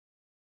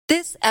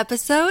This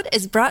episode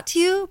is brought to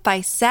you by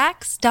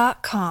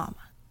Sax.com.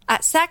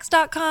 At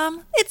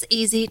Sax.com, it's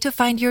easy to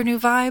find your new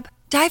vibe.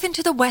 Dive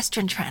into the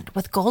Western trend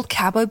with gold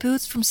cowboy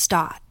boots from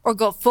Stott, or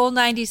go full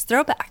 90s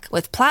throwback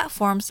with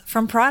platforms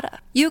from Prada.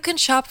 You can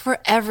shop for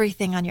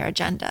everything on your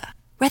agenda,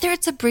 whether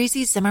it's a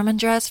breezy Zimmermann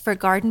dress for a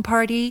garden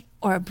party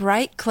or a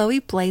bright Chloe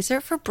blazer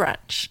for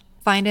brunch.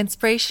 Find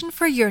inspiration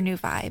for your new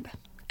vibe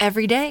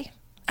every day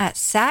at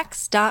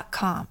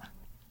Sax.com.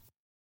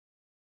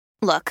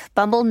 Look,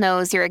 Bumble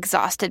knows you're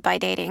exhausted by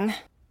dating.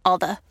 All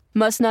the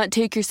must not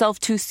take yourself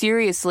too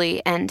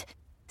seriously and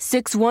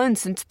 6'1"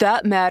 since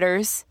that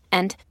matters.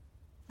 And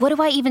what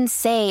do I even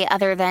say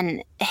other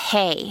than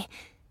hey?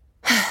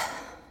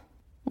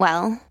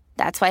 Well,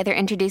 that's why they're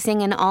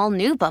introducing an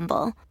all-new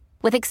Bumble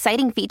with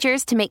exciting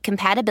features to make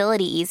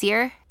compatibility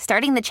easier,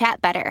 starting the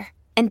chat better,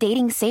 and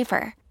dating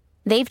safer.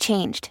 They've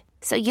changed,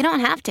 so you don't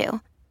have to.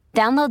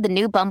 Download the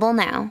new Bumble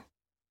now.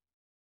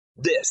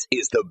 This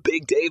is the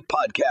Big Dave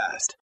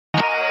Podcast.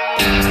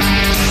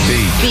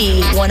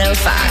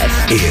 B105.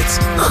 It's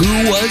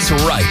Who Was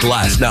Right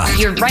Last Night.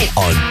 You're right.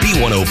 On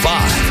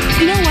B105.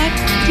 You know what?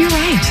 You're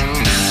right.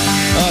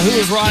 Who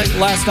was right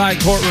last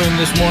night? Courtroom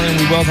this morning.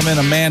 We welcome in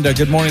Amanda.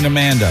 Good morning,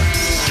 Amanda.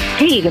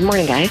 Hey, good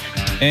morning, guys.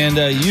 And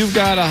you've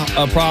got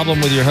a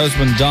problem with your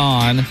husband,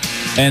 Don,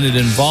 and it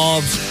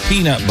involves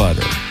peanut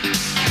butter.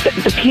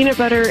 The peanut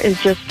butter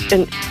is just,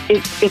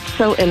 it's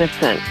so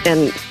innocent,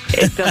 and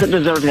it doesn't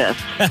deserve this.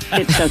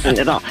 It doesn't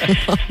at all.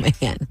 Oh,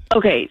 man.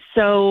 Okay,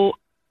 so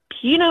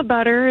peanut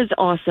butter is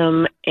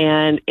awesome,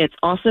 and it's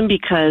awesome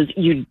because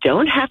you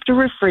don't have to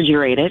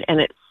refrigerate it,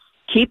 and it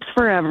keeps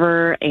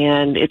forever,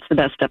 and it's the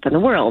best stuff in the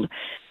world.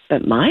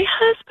 But my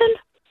husband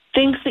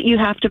thinks that you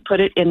have to put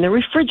it in the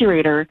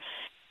refrigerator,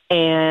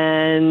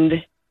 and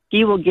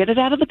he will get it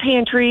out of the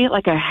pantry,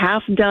 like a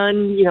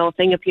half-done,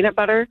 thing of peanut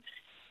butter,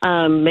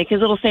 make his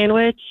little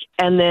sandwich,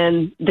 and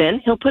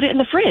then he'll put it in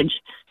the fridge.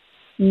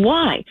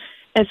 Why?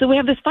 And so we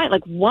have this fight,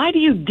 like, why do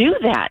you do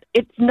that?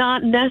 It's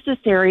not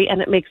necessary,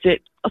 and it makes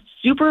it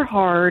super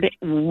hard.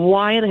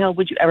 Why in the hell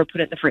would you ever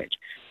put it in the fridge?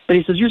 But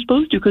he says, you're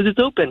supposed to because it's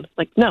open.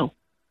 Like, no,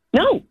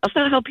 that's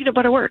not how peanut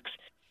butter works.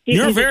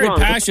 You're very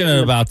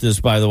passionate about this,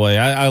 by the way.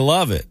 I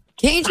love it.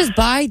 Can't you just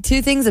buy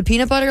two things of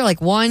peanut butter?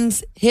 Like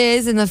one's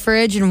his in the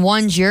fridge and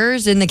one's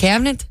yours in the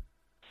cabinet?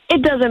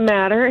 It doesn't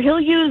matter.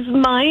 He'll use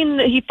mine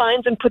he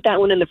finds and put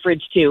that one in the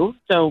fridge, too.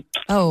 So,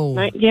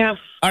 yeah.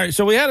 All right,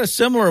 so we had a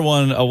similar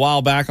one a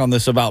while back on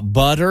this about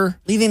butter.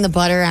 Leaving the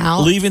butter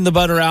out.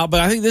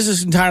 But I think this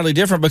is entirely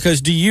different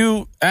because do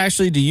you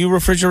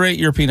refrigerate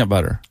your peanut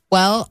butter?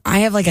 Well, I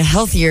have like a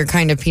healthier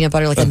kind of peanut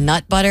butter, like a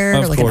nut butter,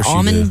 or like an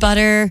almond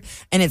butter,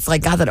 and it's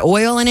like got that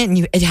oil in it,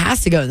 and it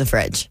has to go in the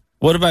fridge.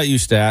 What about you,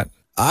 Stat?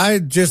 I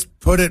just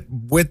put it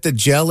with the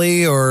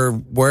jelly or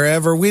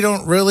wherever. We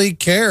don't really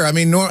care. I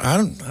mean, I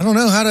don't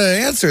know how to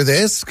answer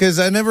this because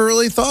I never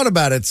really thought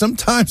about it.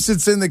 Sometimes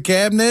it's in the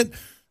cabinet.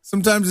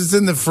 Sometimes it's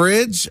in the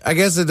fridge. I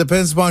guess it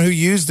depends upon who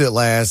used it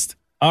last.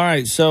 All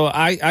right, so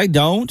I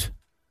don't.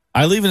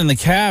 I leave it in the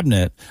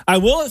cabinet. I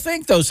will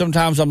think, though,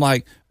 sometimes I'm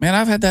like, man,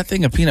 I've had that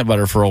thing of peanut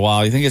butter for a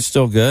while. You think it's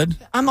still good?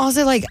 I'm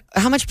also like,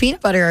 how much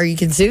peanut butter are you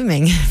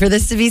consuming for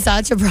this to be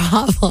such a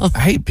problem?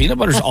 Hey, peanut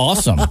butter's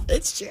awesome.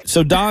 It's true.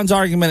 So Don's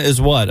argument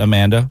is what,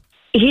 Amanda?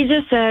 He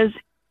just says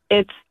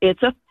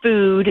it's a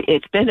food.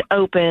 It's been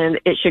opened.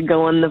 It should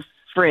go in the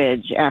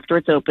fridge after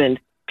it's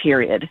opened,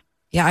 period.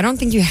 Yeah, I don't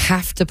think you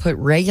have to put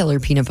regular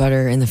peanut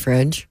butter in the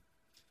fridge.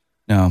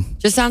 No.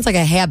 Just sounds like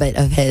a habit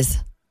of his.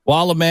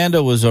 While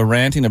Amanda was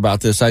ranting about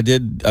this, I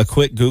did a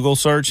quick Google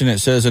search, and it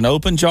says an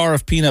open jar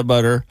of peanut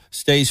butter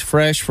stays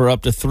fresh for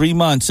up to 3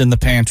 months in the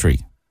pantry.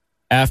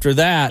 After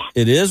that,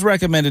 it is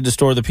recommended to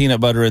store the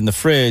peanut butter in the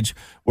fridge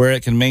where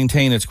it can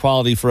maintain its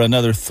quality for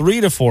another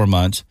 3 to 4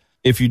 months.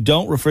 If you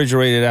don't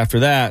refrigerate it after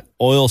that,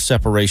 oil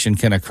separation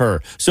can occur.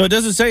 So it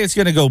doesn't say it's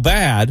going to go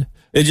bad.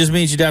 It just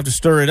means you'd have to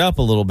stir it up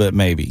a little bit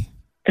maybe.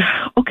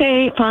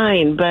 Okay,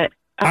 fine, but...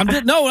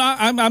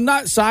 I'm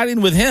not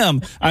siding with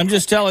him. I'm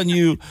just telling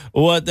you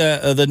what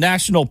the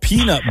National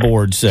Peanut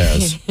Board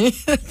says.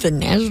 The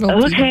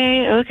National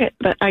Okay,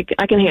 but I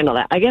can handle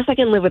that. I guess I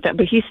can live with that,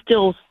 but he's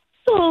still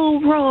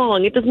so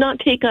wrong. It does not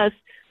take us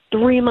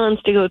 3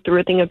 months to go through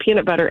a thing of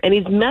peanut butter, and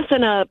he's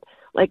messing up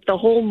like the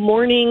whole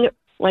morning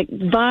like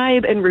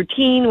vibe and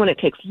routine when it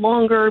takes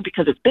longer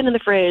because it's been in the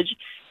fridge,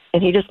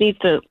 and he just needs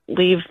to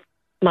leave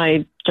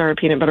my jar of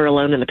peanut butter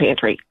alone in the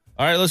pantry.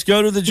 All right, let's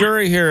go to the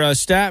jury here.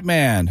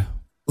 Statman.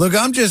 Look,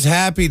 I'm just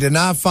happy to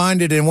not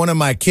find it in one of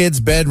my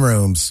kids'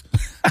 bedrooms.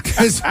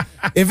 Because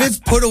if it's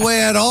put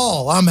away at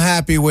all, I'm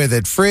happy with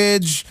it.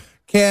 Fridge,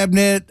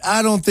 cabinet,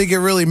 I don't think it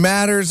really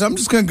matters. I'm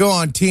just going to go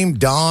on Team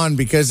Don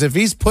because if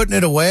he's putting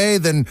it away,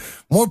 then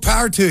more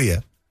power to you.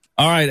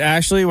 All right,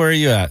 Ashley, where are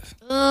you at?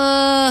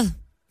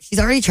 She's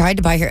already tried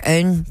to buy her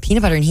own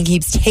peanut butter, and he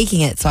keeps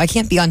taking it, so I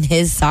can't be on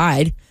his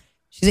side.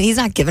 He's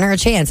not giving her a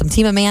chance. I'm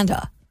Team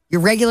Amanda. Your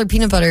regular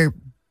peanut butter,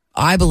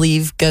 I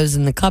believe, goes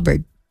in the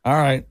cupboard. All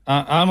right.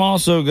 I'm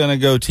also going to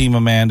go Team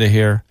Amanda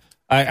here.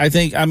 I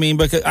think,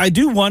 because I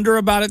do wonder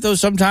about it, though,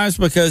 sometimes,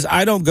 because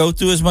I don't go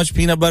through as much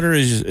peanut butter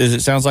as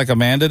it sounds like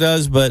Amanda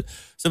does. But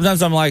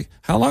sometimes I'm like,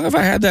 how long have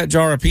I had that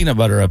jar of peanut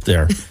butter up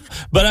there?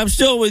 But I'm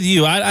still with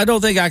you. I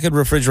don't think I could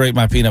refrigerate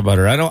my peanut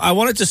butter. I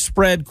want it to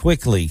spread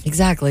quickly.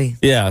 Exactly.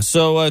 Yeah.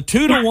 So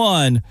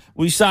 2-1,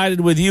 we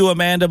sided with you,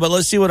 Amanda. But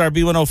let's see what our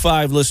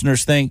B105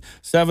 listeners think.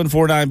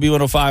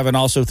 749-B105 and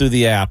also through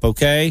the app,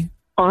 okay?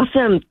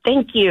 Awesome.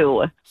 Thank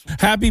you.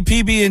 Happy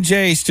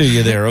PB&Js to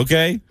you there,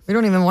 okay? We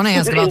don't even want to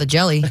ask about the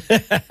jelly.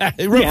 Refrigerate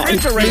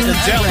the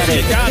jelly.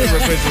 You got to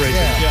refrigerate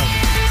the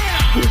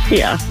jelly.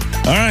 Yeah.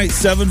 All right,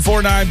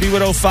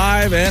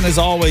 749-B105. And as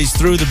always,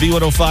 through the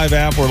B105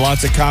 app, where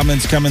lots of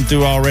comments coming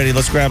through already.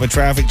 Let's grab a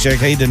traffic check.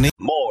 Hey, Denise.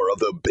 More of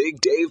the Big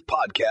Dave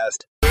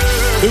Podcast.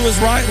 Who was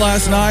right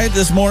last night?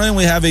 This morning,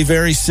 we have a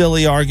very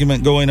silly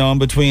argument going on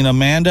between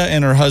Amanda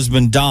and her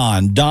husband,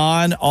 Don.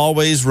 Don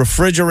always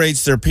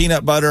refrigerates their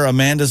peanut butter.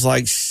 Amanda's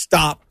like,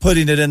 stop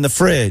putting it in the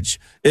fridge.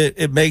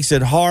 It makes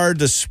it hard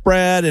to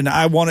spread, and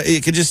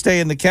it could just stay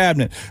in the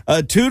cabinet.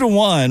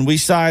 2-1, we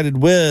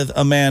sided with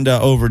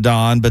Amanda over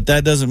Don, but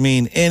that doesn't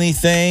mean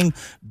anything.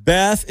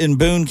 Beth in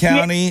Boone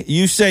County,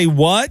 you say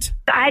what?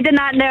 I did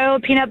not know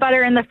peanut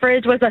butter in the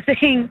fridge was a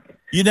thing.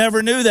 You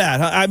never knew that.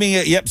 I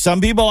mean, yep,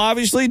 some people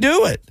obviously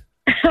do it.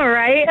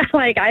 Right?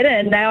 Like, I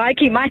didn't know. I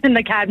keep mine in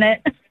the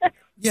cabinet.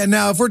 Yeah,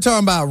 now if we're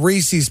talking about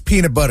Reese's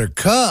peanut butter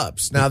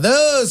cups, now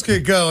those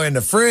could go in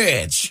the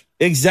fridge.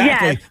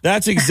 Exactly. Yes.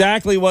 That's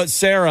exactly what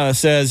Sarah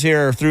says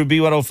here through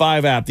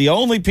B105 app. The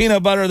only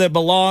peanut butter that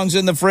belongs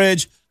in the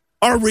fridge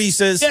are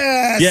Reese's.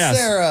 Yes,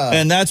 Sarah.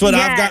 And that's what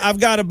Yes. I've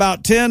got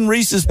about 10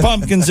 Reese's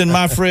pumpkins in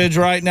my fridge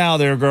right now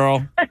there,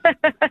 girl.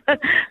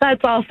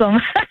 That's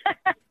awesome.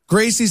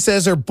 Gracie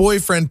says her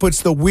boyfriend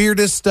puts the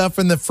weirdest stuff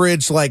in the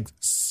fridge like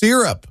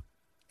syrup.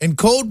 And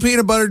cold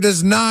peanut butter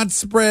does not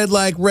spread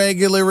like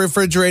regular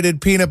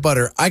refrigerated peanut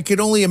butter. I could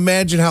only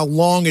imagine how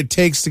long it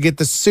takes to get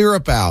the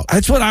syrup out.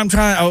 That's what I'm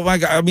trying. Oh, my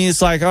God. I mean,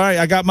 it's like, all right,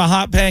 I got my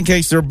hot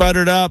pancakes. They're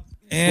buttered up.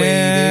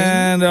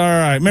 And all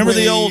right, remember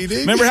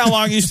remember how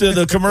long used to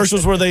the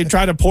commercials where they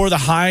try to pour the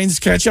Heinz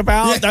ketchup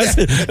out?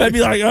 That'd be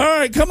like, all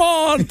right, come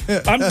on,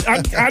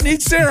 I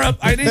need syrup.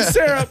 I need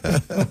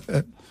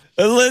syrup.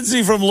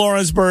 Lindsay from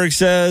Lawrenceburg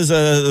says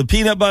the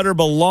peanut butter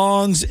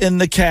belongs in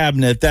the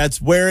cabinet.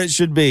 That's where it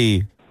should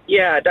be.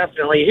 Yeah,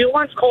 definitely. Who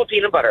wants cold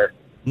peanut butter?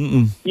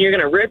 You're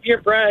going to rip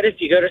your bread if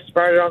you go to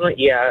spread it on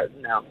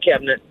the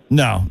cabinet.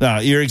 No,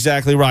 you're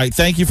exactly right.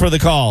 Thank you for the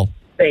call.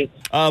 Thanks.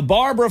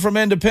 Barbara from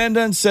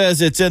Independence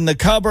says it's in the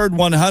cupboard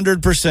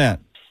 100%.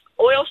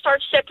 Oil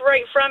starts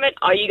separating from it.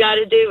 All you got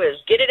to do is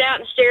get it out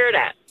and stir it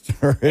out.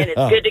 And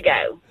it's good to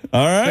go.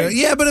 All right.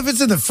 Yeah, but if it's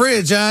in the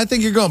fridge, I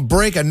think you're going to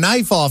break a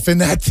knife off in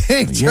that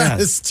thing trying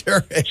to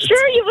stir it.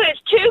 Sure,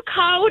 it's too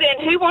cold,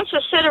 and who wants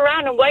to sit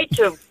around and wait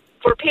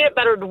for peanut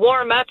butter to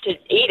warm up to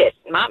eat it?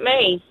 Not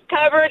me.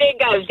 Cover it, it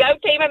goes. Go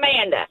Team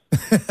Amanda.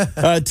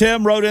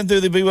 Tim wrote in through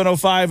the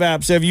B105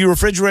 app, said if you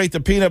refrigerate the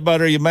peanut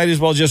butter, you might as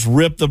well just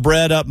rip the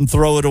bread up and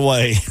throw it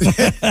away.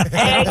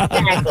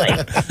 Exactly.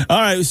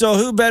 All right, so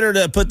who better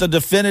to put the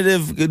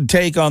definitive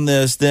take on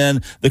this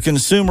than the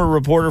consumer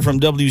reporter from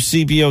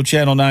WCPO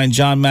Channel 9,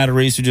 John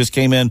Matarese, who just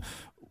came in.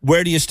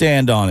 Where do you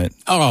stand on it?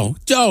 Oh,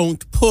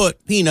 don't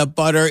put peanut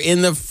butter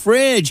in the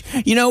fridge.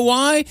 You know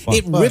why?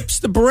 It rips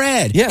the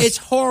bread. Yes. It's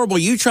horrible.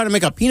 You try to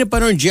make a peanut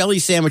butter and jelly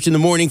sandwich in the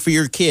morning for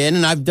your kid,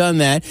 and I've done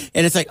that,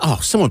 and it's like, oh,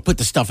 someone put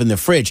the stuff in the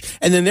fridge.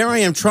 And then there I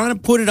am trying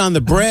to put it on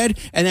the bread,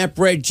 and that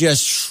bread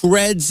just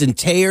shreds and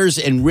tears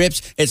and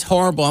rips. It's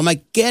horrible. I'm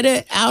like, get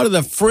it out of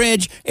the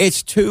fridge.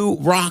 It's too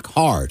rock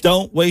hard.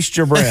 Don't waste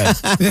your bread.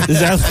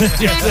 Is that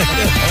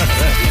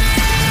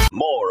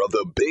More of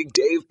the Big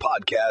Dave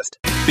Podcast.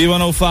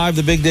 B105,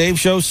 the Big Dave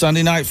Show,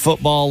 Sunday Night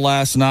Football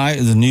last night.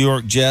 The New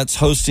York Jets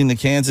hosting the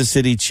Kansas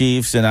City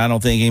Chiefs, and I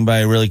don't think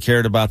anybody really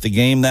cared about the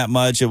game that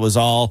much. It was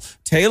all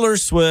Taylor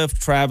Swift,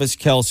 Travis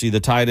Kelce, the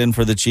tight end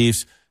for the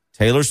Chiefs.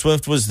 Taylor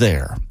Swift was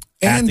there.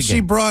 And she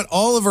brought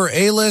all of her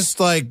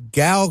A-list,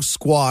 gal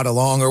squad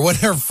along, or what,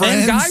 her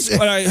friends. And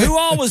guys, who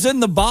all was in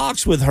the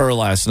box with her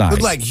last night?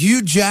 But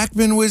Hugh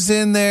Jackman was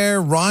in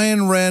there,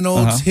 Ryan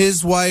Reynolds,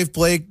 his wife,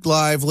 Blake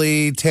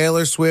Lively,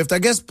 Taylor Swift. I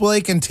guess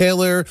Blake and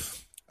Taylor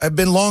have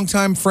been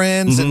longtime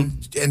friends,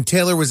 and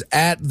Taylor was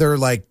at their,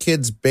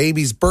 kid's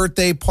baby's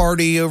birthday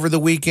party over the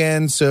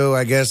weekend, so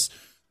I guess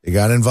they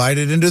got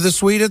invited into the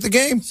suite at the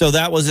game. So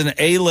that was an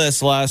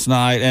A-list last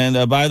night.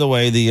 And by the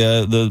way,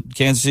 the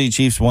Kansas City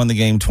Chiefs won the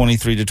game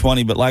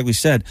 23-20. But like we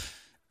said,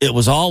 it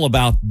was all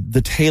about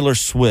the Taylor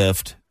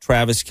Swift,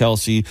 Travis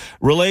Kelce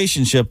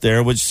relationship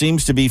there, which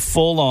seems to be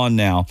full on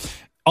now.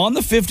 On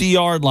the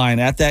 50-yard line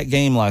at that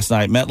game last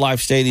night,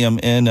 MetLife Stadium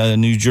in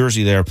New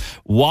Jersey there,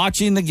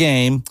 watching the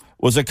game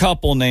was a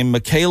couple named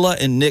Michaela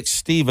and Nick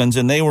Stevens,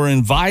 and they were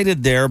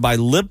invited there by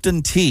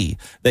Lipton Tea.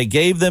 They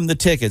gave them the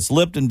tickets,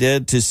 Lipton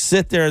did, to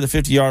sit there at the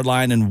 50-yard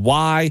line. And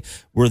why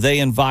were they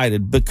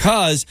invited?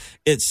 Because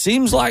it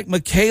seems like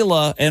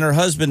Michaela and her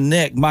husband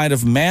Nick might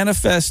have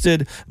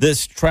manifested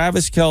this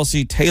Travis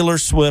Kelce, Taylor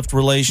Swift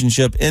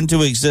relationship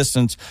into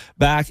existence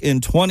back in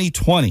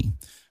 2020.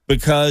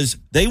 because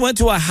they went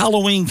to a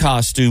Halloween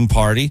costume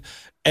party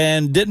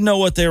and didn't know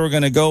what they were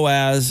going to go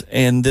as,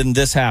 and then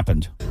this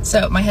happened.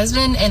 So my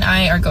husband and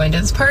I are going to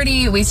this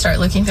party. We start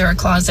looking through our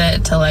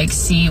closet to like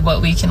see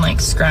what we can like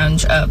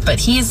scrounge up. But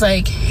he's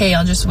like, hey,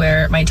 I'll just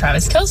wear my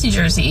Travis Kelce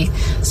jersey.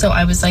 So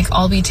I was like,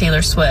 I'll be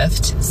Taylor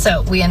Swift.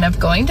 So we end up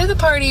going to the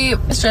party.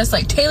 It's dressed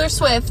like Taylor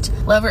Swift,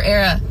 Lover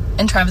Era,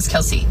 and Travis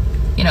Kelce.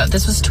 You know,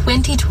 this was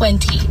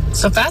 2020.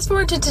 So fast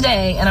forward to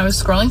today, and I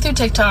was scrolling through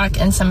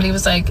TikTok, and somebody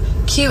was like,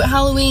 cute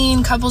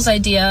Halloween couples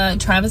idea,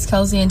 Travis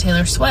Kelce and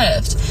Taylor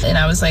Swift. And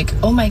I was like,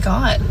 oh my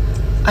God,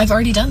 I've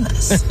already done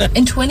this.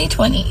 In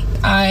 2020,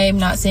 I'm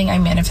not saying I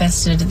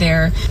manifested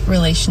their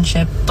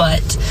relationship,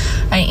 but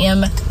I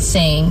am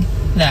saying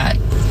that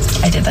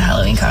I did the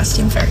Halloween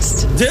costume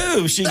first.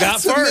 Dude, she got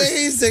first.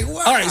 Amazing.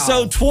 Wow. All right,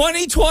 so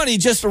 2020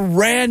 just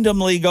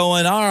randomly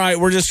going, all right,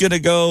 we're just going to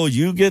go,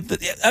 you get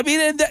the... I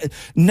mean,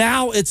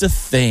 now it's a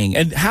thing.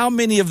 And how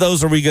many of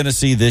those are we going to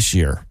see this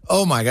year?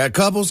 Oh, my God.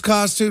 Couples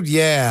costumes?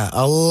 Yeah,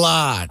 a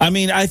lot. I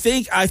mean, I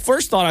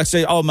first thought I'd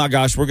say, oh, my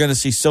gosh, we're going to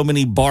see so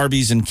many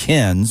Barbies and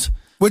Kens.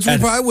 Which we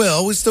probably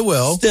will. We still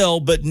will. Still,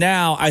 but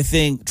now I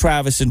think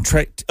Travis and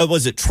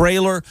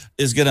Trailer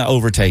is going to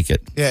overtake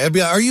it. Yeah, it'd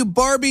be, are you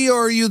Barbie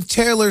or are you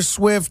Taylor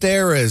Swift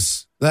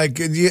eras?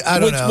 Like, I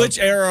don't know. Which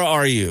era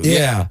are you?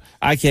 Yeah.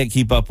 I can't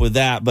keep up with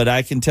that, but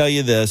I can tell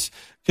you this.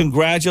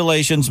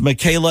 Congratulations,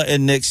 Michaela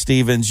and Nick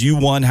Stevens. You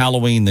won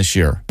Halloween this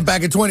year.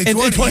 Back in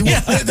 2020.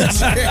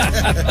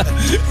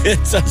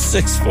 It's a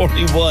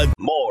 641.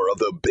 More of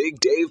the Big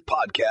Dave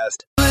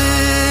Podcast.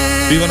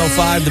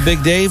 B105, the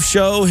Big Dave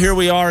Show. Here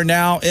we are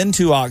now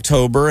into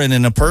October, and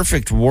in a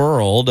perfect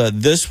world,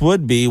 this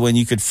would be when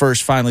you could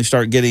first finally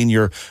start getting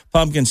your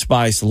pumpkin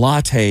spice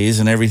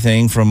lattes and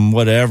everything from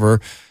whatever,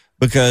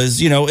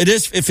 because, you know, it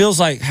feels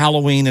like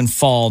Halloween and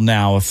fall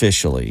now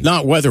officially.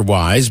 Not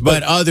weather-wise,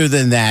 but other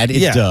than that,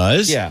 it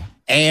does. Yeah.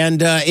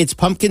 And it's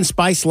pumpkin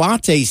spice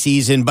latte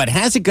season, but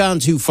hasn't gone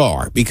too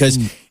far because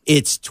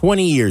it's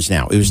 20 years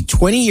now. It was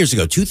 20 years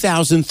ago,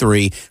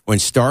 2003, when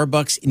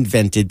Starbucks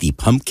invented the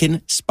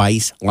pumpkin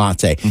spice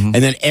latte. And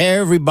then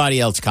everybody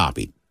else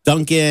copied.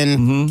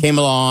 Dunkin' came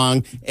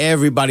along,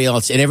 everybody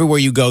else. And everywhere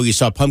you go, you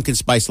saw pumpkin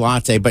spice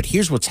latte. But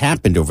here's what's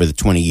happened over the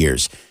 20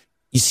 years.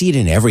 You see it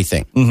in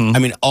everything. I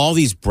mean, all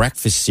these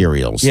breakfast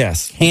cereals.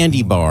 Yes.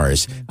 Candy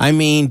bars. I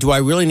mean, do I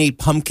really need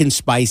pumpkin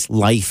spice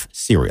Life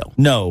cereal?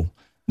 No,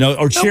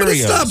 or Cheerios. But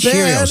it's not bad.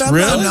 Cheerios. I'm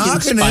Really? not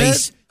knocking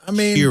Spice it. I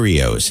mean,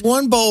 Cheerios.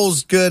 one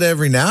bowl's good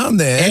every now and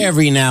then.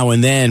 Every now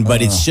and then,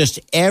 but it's just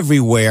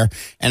everywhere.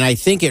 And I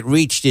think it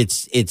reached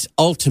its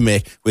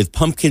ultimate with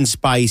pumpkin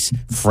spice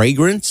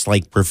fragrance,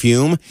 like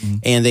perfume.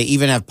 And they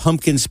even have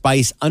pumpkin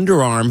spice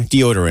underarm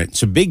deodorant.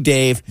 So Big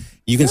Dave,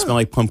 you can smell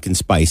like pumpkin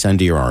spice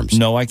under your arms.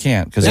 No, I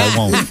can't, because I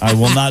won't. I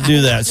will not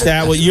do that.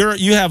 Stat, well,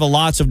 you have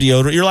lots of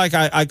deodorant. You're like,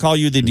 I call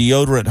you the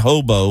deodorant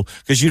hobo,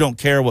 because you don't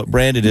care what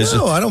brand it is.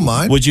 No, I don't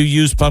mind. Would you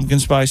use pumpkin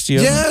spice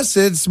deodorant? Yes,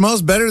 it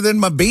smells better than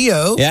my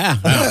BO. Yeah.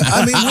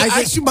 I mean,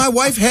 actually, my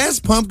wife has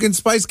pumpkin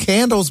spice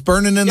candles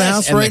burning in the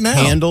house and right the now.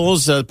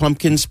 Candles,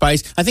 pumpkin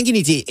spice. I think you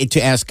need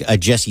to ask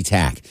Jesse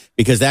Tack,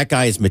 because that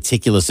guy is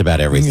meticulous about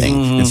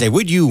everything, and say,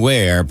 would you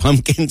wear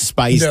pumpkin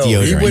spice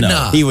deodorant? He would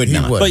not. He would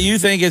not. But you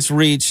think it's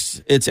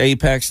reached its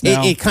apex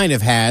now? It kind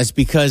of has,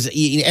 because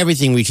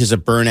everything reaches a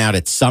burnout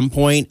at some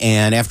point,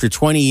 and after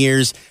 20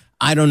 years,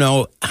 I don't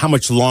know how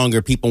much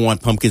longer people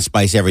want pumpkin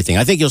spice everything.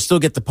 I think you'll still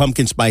get the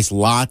pumpkin spice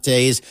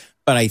lattes,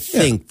 but I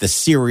think the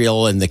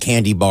cereal and the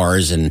candy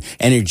bars and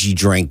energy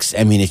drinks,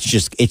 I mean, it's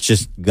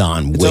just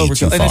gone way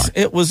too far. And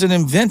it was an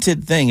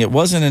invented thing. It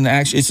wasn't an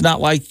actual. It's not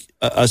like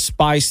a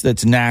spice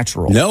that's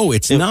natural. No,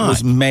 it's not. It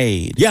was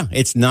made. Yeah,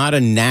 it's not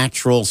a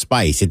natural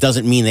spice. It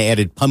doesn't mean they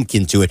added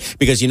pumpkin to it,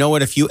 because you know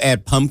what? If you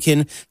add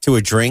pumpkin to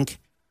a drink,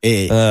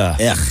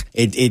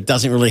 it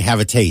doesn't really have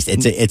a taste.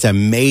 It's a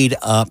made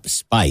up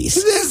spice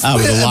with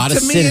a lot of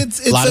cinnamon.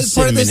 It's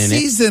part of the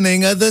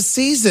seasoning of the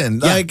season.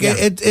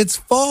 It's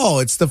fall.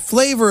 It's the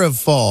flavor of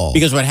fall.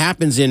 Because what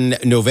happens in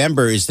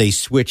November is they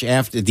switch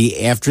after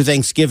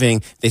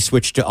Thanksgiving. They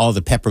switch to all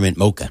the peppermint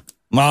mocha.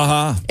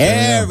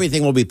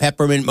 Everything will be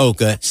peppermint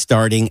mocha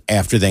starting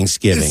after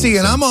Thanksgiving. See,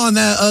 and I'm on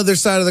that other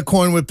side of the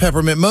coin with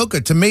peppermint mocha.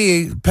 To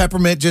me,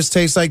 peppermint just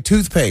tastes like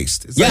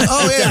toothpaste. It's like,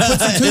 oh yeah, put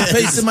some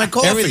toothpaste in my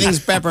coffee.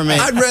 Everything's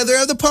peppermint. I'd rather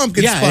have the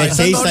pumpkin spice.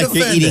 It tastes like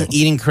you're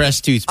eating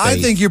Crest toothpaste. I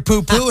think you're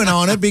poo-pooing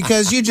on it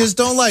because you just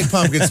don't like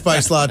pumpkin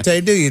spice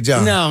latte, do you,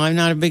 John? No, I'm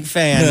not a big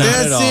fan. Not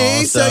at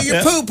all. So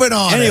you're pooping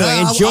on it. Anyway,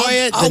 enjoy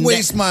it. I'll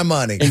waste my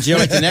money.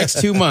 Enjoy it the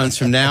next 2 months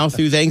from now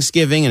through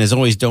Thanksgiving, and as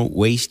always, don't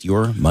waste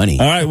your money.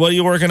 All right, what are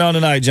you working on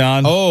tonight,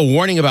 John? Oh,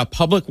 warning about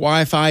public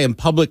Wi-Fi and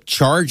public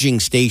charging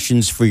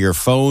stations for your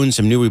phone.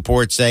 Some new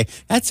reports say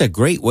that's a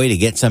great way to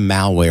get some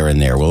malware in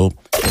there. We'll need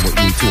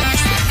to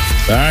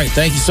watch. All right,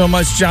 thank you so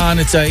much, John.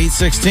 It's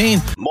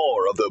 8:16.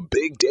 More of the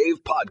Big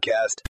Dave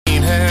Podcast.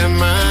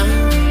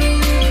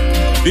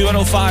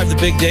 B105, the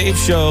Big Dave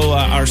Show.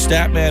 Our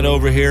stat man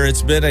over here,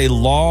 it's been a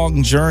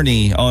long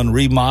journey on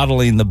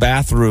remodeling the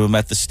bathroom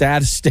at the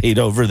Stat Estate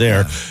over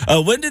there.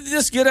 When did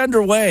this get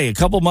underway? A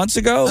couple months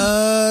ago?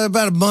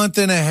 About a month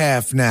and a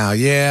half now.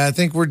 Yeah, I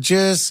think we're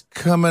just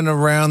coming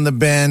around the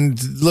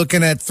bend,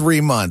 looking at 3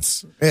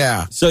 months.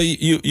 Yeah. So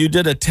you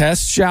did a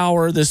test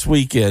shower this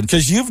weekend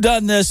because you've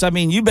done this. I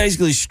mean, you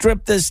basically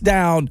stripped this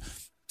down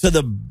to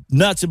the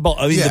nuts and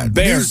bolts. I mean, the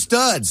bare new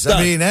studs.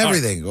 I mean,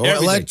 everything.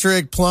 Everything.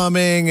 Electric,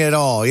 plumbing, it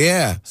all.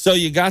 Yeah. So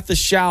you got the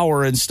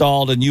shower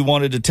installed and you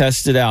wanted to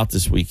test it out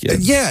this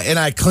weekend. Yeah, and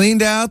I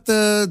cleaned out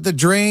the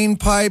drain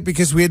pipe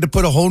because we had to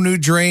put a whole new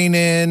drain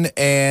in,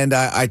 and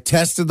I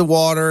tested the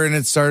water and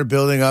it started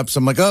building up. So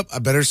I'm like, I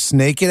better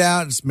snake it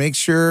out, just make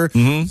sure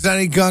there's not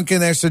any gunk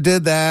in there. So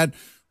did that.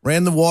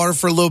 Ran the water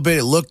for a little bit.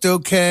 It looked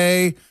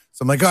okay.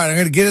 So I'm like, all right, I'm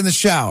going to get in the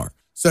shower.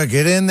 So I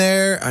get in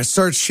there, I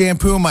start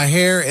shampooing my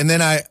hair, and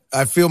then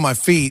I feel my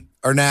feet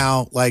are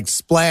now like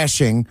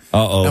splashing.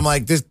 Uh-oh. I'm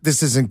like, this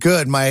isn't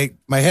good. My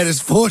head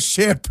is full of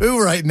shampoo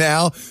right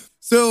now.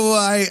 So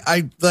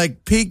I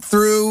like peek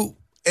through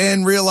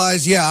and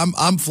realize,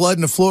 I'm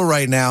flooding the floor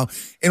right now.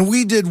 And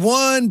we did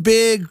one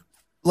big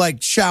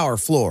like shower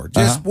floor,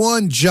 just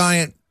one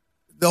giant.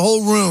 The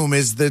whole room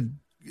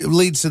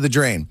leads to the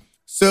drain.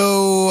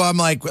 So I'm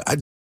like,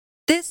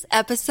 This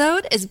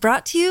episode is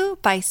brought to you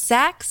by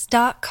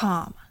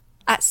Sax.com.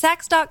 At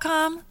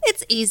Sax.com,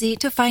 it's easy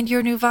to find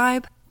your new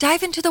vibe.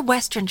 Dive into the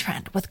Western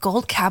trend with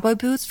gold cowboy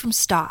boots from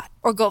Stott,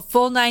 or go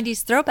full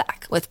 90s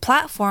throwback with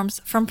platforms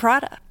from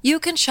Prada. You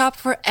can shop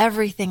for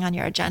everything on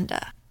your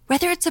agenda,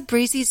 whether it's a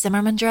breezy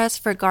Zimmermann dress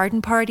for a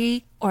garden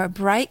party or a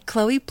bright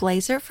Chloe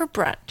blazer for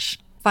brunch.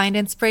 Find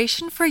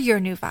inspiration for your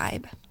new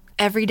vibe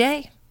every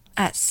day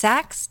at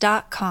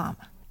Sax.com.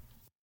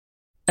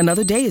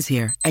 Another day is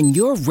here, and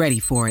you're ready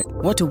for it.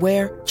 What to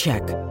wear?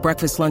 Check.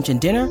 Breakfast, lunch, and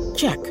dinner?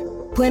 Check.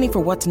 Planning for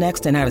what's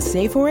next and how to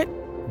save for it?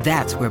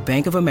 That's where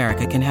Bank of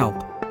America can help.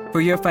 For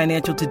your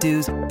financial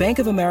to-dos, Bank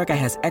of America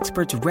has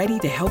experts ready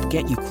to help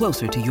get you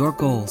closer to your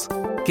goals.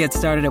 Get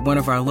started at one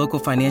of our local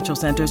financial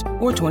centers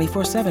or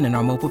 24/7 in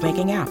our mobile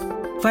banking app.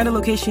 Find a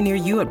location near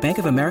you at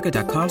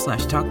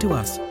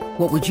bankofamerica.com/talktous.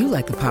 What would you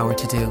like the power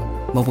to do?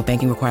 Mobile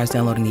banking requires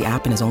downloading the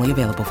app and is only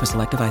available for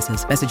select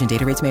devices. Message and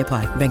data rates may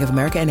apply. Bank of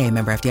America NA,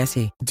 member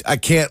FDIC. I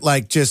can't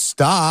just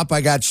stop.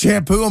 I got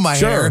shampoo in my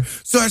hair.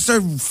 So I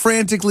started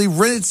frantically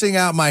rinsing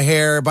out my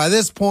hair. By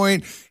this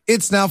point,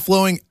 it's now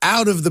flowing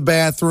out of the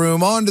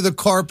bathroom, onto the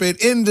carpet,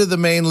 into the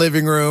main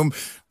living room,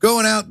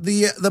 going out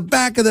the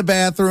back of the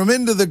bathroom,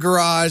 into the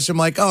garage. I'm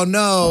like, oh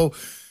no.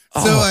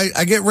 So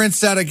I get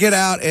rinsed out, I get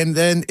out, and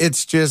then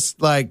it's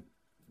just like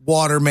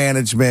water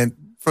management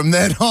from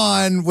then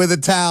on with a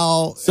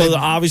towel. So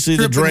obviously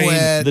the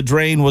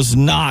drain was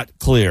not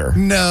clear.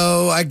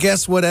 No, I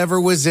guess whatever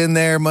was in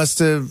there must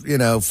have,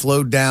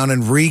 flowed down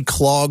and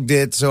reclogged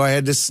it. So I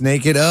had to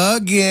snake it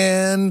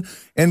again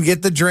and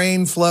get the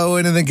drain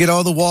flowing and then get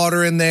all the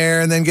water in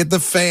there and then get the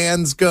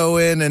fans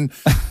going. And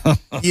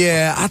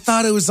yeah, I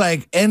thought it was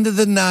like end of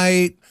the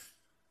night.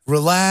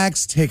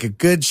 Relax, take a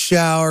good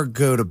shower,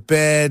 go to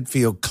bed,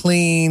 feel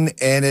clean,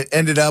 and it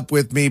ended up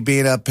with me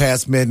being up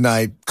past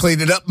midnight,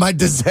 cleaning up my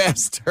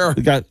disaster.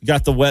 You got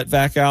the wet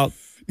vac out?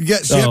 You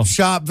got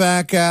shop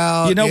vac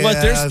out. You know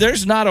what?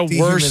 There's not a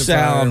worse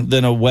sound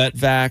than a wet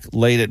vac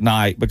late at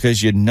night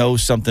because you know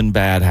something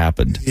bad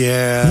happened.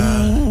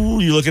 Yeah. Ooh,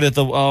 you're looking at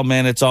oh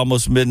man, it's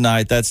almost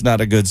midnight. That's not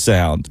a good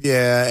sound.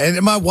 Yeah,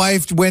 and my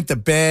wife went to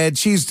bed.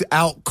 She's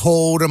out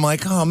cold. I'm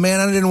like, oh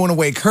man, I didn't want to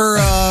wake her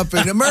up.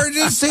 An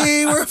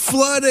emergency, we're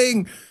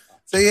flooding.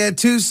 So you had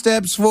 2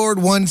 steps forward,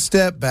 1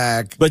 step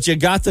back. But you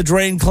got the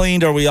drain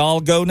cleaned. Are we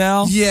all go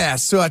now? Yeah,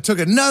 so I took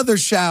another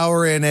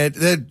shower in it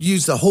that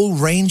used the whole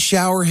rain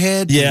shower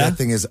head. Yeah. That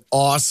thing is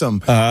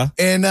awesome. Uh-huh.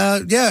 And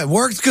it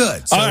works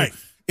good. So, all right.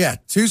 Yeah,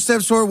 2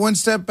 steps forward, 1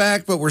 step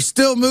back, but we're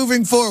still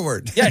moving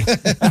forward. Yay.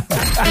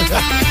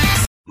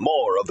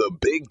 More of the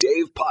Big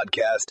Dave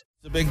Podcast.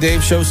 The Big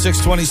Dave Show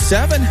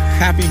 627.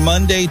 Happy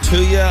Monday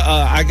to you.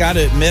 I got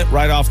to admit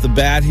right off the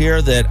bat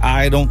here that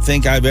I don't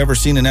think I've ever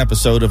seen an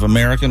episode of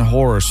American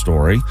Horror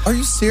Story. Are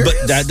you serious?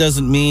 But that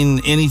doesn't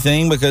mean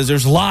anything because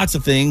there's lots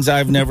of things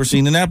I've never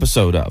seen an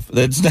episode of.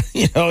 That's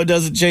it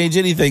doesn't change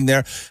anything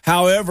there.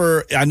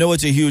 However, I know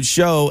it's a huge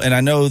show, and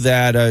I know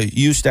that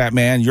you,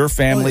 Statman, your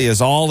family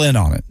is all in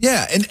on it.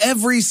 Yeah, and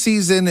every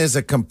season is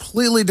a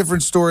completely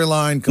different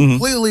storyline,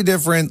 completely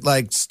different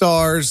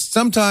stars.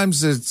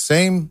 Sometimes it's the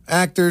same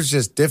actors,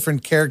 just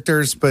different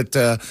characters, but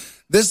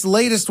this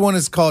latest one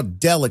is called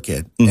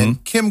Delicate,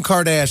 and Kim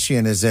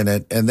Kardashian is in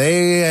it, and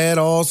they had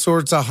all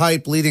sorts of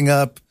hype leading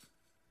up.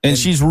 And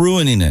she's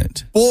ruining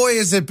it. Boy,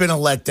 has it been a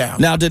letdown.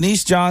 Now,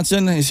 Denise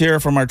Johnson is here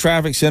from our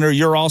traffic center.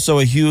 You're also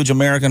a huge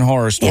American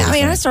Horror Story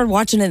fan. I started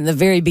watching it in the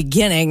very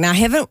beginning. Now, I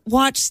haven't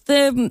watched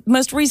the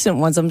most recent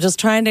ones. I'm just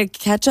trying to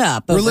catch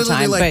up over We're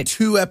literally time.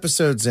 2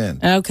 episodes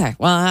in. Okay.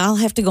 Well, I'll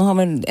have to go home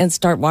and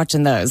start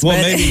watching those.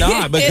 Well, maybe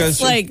not,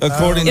 because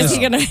according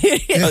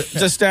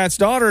to Stat's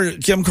daughter,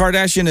 Kim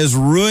Kardashian is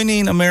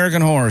ruining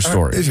American Horror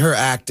Story. Her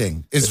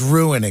acting is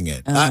ruining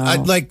it.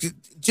 Oh.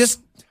 Just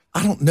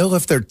I don't know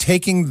if they're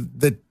taking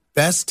the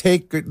best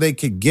take they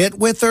could get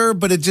with her,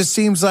 but it just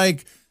seems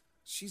like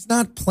she's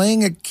not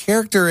playing a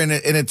character in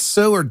it, and it's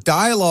so, her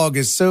dialogue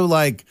is so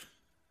like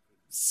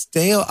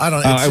stale. I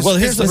don't know. All right, well,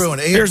 here's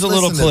a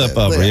little clip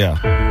of her.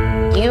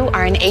 Yeah. You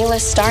are an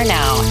A-list star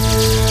now.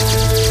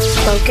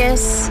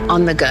 Focus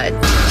on the good.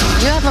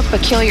 You have a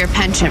peculiar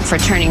penchant for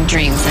turning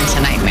dreams into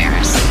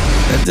nightmares.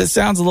 That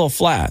sounds a little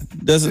flat.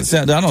 Doesn't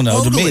sound, I don't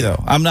know, to me,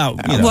 though. I'm not,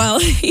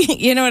 Well,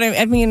 you know what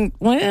I mean?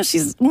 Well,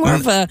 she's more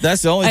of a...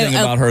 That's the only thing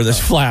about her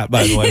that's flat,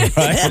 by the way, right?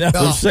 That's what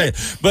I'm saying.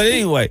 But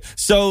anyway,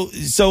 so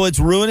it's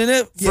ruining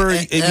it for...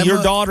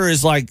 your daughter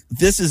is like,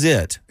 this is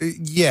it.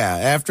 Yeah,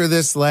 after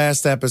this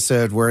last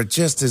episode where it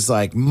just is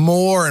like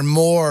more and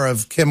more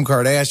of Kim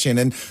Kardashian.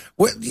 And,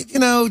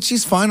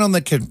 she's fine on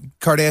the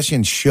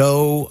Kardashian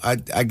show.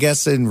 I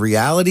guess in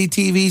reality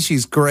TV,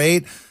 she's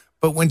great.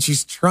 But when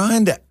she's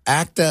trying to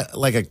act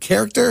like a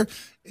character,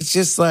 it's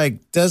just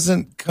like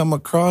doesn't come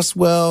across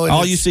well.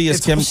 All you see is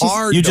Kim.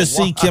 You just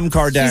see Kim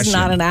Kardashian. She's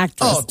not an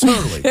actress. Oh,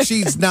 totally.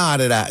 She's not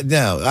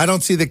no, I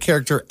don't see the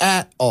character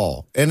at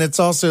all. And it's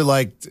also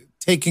like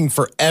taking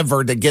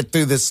forever to get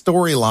through this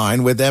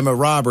storyline with Emma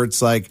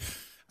Roberts. Like,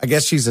 I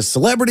guess she's a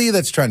celebrity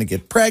that's trying to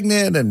get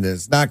pregnant and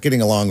is not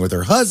getting along with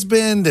her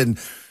husband. And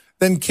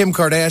then Kim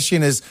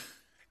Kardashian is...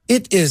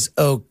 It is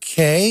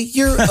okay.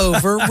 You're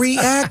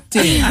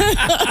overreacting.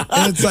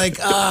 And it's like,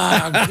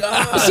 oh,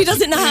 God. She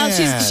doesn't know how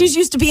she's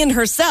used to being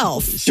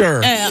herself.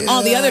 Sure.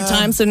 All the other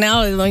time. So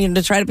now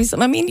to try to be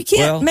something. I mean, you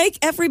can't make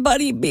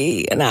everybody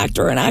be an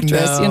actor or an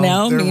actress,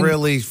 They're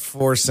really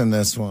forcing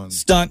this one.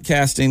 Stunt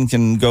casting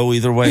can go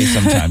either way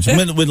sometimes.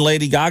 when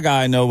Lady Gaga,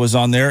 I know, was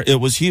on there,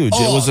 it was huge.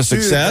 It was a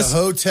success. The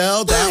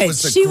hotel, that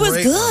was she was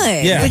good.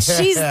 One. Yeah. But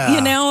she's,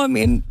 I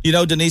mean.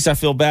 Denise, I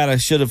feel bad. I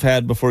should have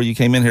had, before you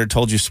came in here,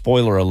 told you,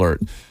 spoiler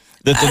alert,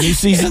 that the new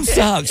season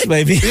sucks,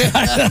 baby. Well,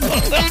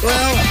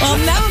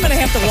 now I'm going to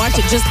have to watch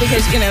it just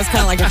because, it's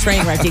kind of like a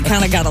train wreck. You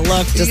kind of got to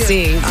look to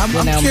see.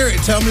 I'm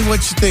curious. Tell me what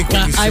you think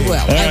when you see it.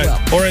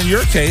 I will. Or in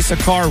your case, a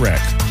car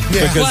wreck.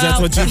 Yeah. Because that's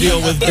what you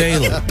deal with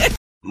daily.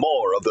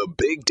 More of the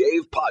Big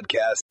Dave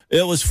Podcast.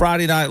 It was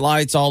Friday Night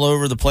Lights all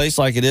over the place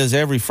like it is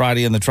every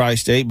Friday in the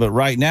tri-state. But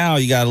right now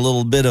you got a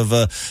little bit of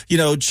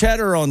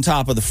cheddar on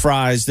top of the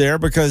fries there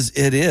because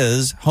it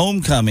is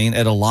homecoming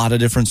at a lot of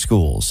different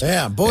schools.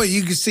 Yeah, boy,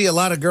 you can see a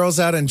lot of girls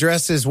out in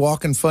dresses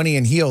walking funny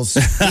in heels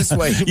this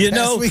way.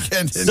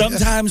 Weekend.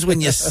 Sometimes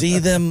when you see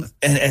them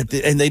and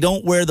they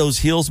don't wear those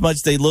heels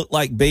much, they look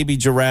like baby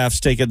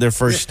giraffes taking their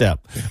first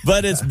step.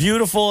 But it's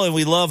beautiful and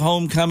we love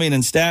homecoming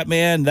and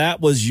Statman.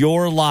 That was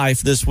your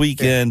life this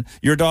weekend.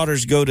 Your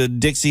daughters go to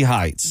Dixie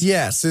Heights.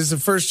 Yes, this is the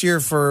first year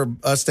for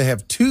us to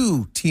have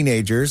two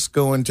teenagers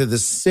going to the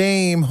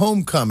same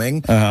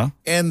homecoming.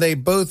 And they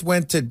both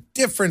went to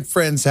different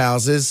friends'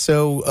 houses.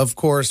 So, of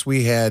course,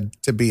 we had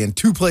to be in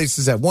two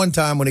places at one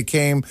time when it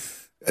came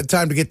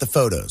time to get the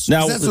photos.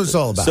 Now, that's what it's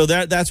all about. So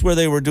that's where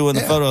they were doing the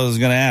photos. I was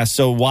going to ask.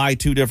 So why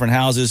two different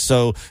houses?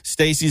 So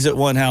Stacy's at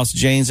one house,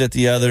 Jane's at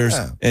the others.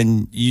 Yeah.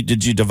 And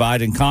did you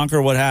divide and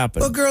conquer? What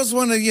happened? Well, girls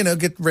want to,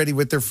 get ready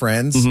with their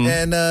friends.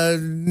 And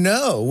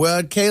no.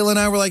 Well, Kayla and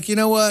I were like, you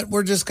know what?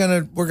 We're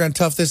going to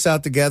tough this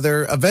out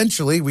together.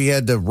 Eventually, we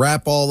had to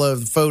wrap all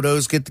of the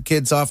photos, get the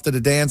kids off to the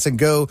dance, and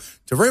go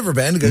to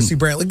Riverbend to go see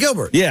Brantley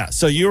Gilbert. Yeah.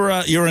 So you're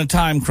in a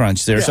time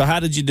crunch there. Yeah. So how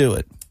did you do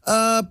it?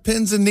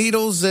 Pins and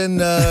needles, and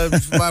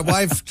my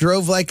wife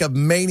drove like a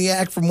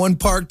maniac from one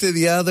park to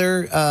the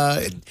other.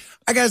 I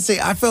gotta say,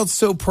 I felt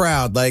so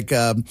proud. Like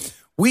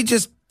we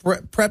just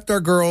prepped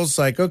our girls.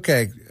 Like,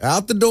 okay,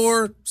 out the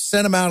door,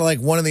 sent them out at like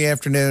 1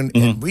 p.m,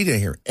 and we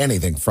didn't hear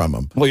anything from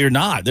them. Well, you're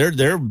not.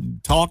 They're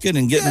talking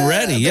and getting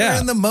ready. They're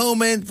in the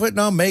moment, putting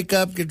on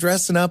makeup,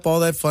 dressing up, all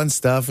that fun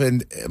stuff.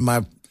 And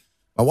my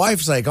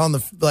wife's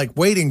like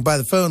waiting by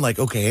the phone, like,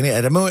 okay,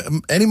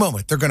 any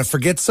moment they're gonna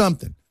forget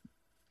something.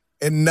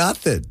 And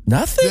nothing.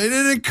 Nothing? They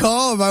didn't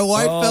call. My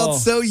wife felt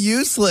so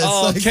useless.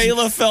 Oh,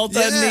 Kayla felt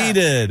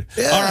unneeded.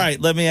 Yeah. All right,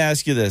 let me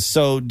ask you this.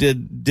 So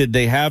did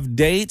they have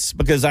dates?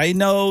 Because I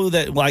know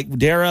that, like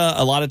Dara,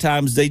 a lot of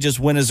times they just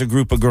went as a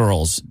group of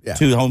girls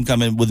to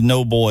homecoming with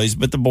no boys,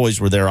 but the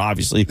boys were there,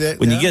 obviously,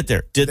 when you get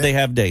there. Did they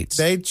have dates?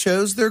 They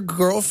chose their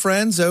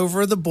girlfriends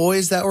over the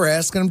boys that were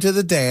asking them to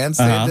the dance.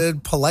 They had to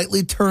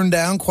politely turn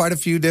down quite a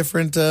few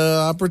different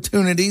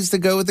opportunities to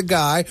go with the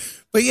guy.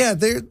 But yeah,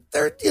 they're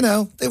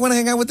they want to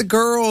hang out with the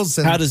girls.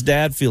 And how does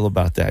Dad feel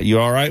about that? You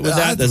all right with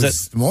that? I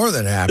was more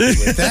than happy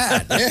with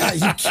that. Yeah,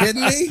 you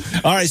kidding me?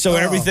 All right, so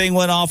everything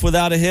went off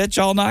without a hitch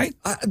all night?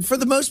 For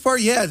the most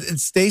part, yeah.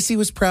 And Stacy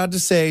was proud to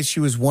say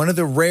she was one of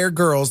the rare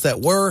girls that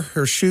wore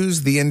her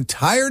shoes the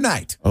entire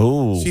night.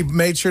 Oh. She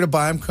made sure to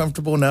buy them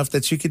comfortable enough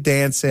that she could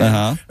dance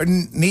in.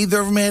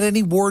 Neither of them had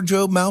any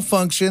wardrobe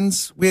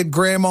malfunctions. We had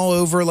Graham all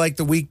over like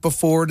the week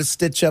before to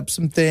stitch up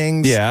some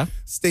things. Yeah.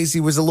 Stacy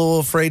was a little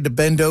afraid to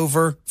bend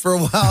over for a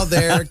while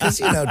there because,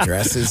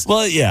 dresses.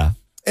 Well, yeah.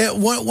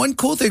 And one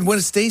cool thing, one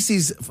of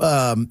Stacy's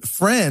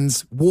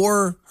friends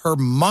wore her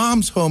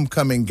mom's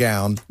homecoming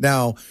gown.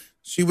 Now,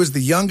 she was the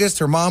youngest.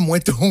 Her mom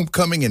went to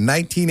homecoming in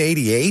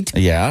 1988.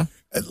 Yeah.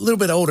 a little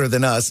bit older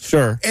than us.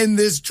 Sure. And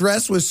this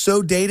dress was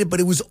so dated, but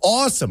it was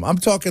awesome. I'm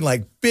talking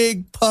like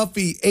big,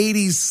 puffy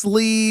 80s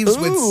sleeves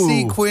with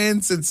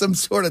sequins and some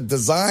sort of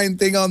design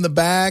thing on the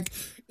back.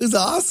 It was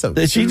awesome.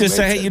 Did she just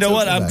say, hey, you know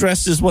what? I'm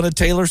dressed as one of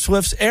Taylor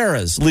Swift's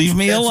eras. Leave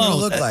me alone. That's what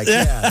it looked like,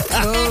 yeah.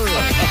 Totally.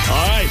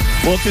 All right.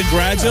 Well,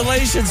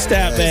 congratulations,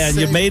 Stat Man.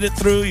 You made it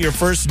through your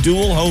first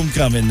dual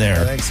homecoming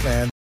there. Thanks,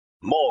 man.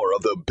 More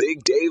of the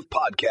Big Dave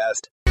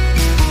Podcast.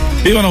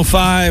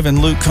 B105 and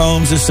Luke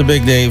Combs. It's the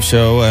Big Dave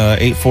Show.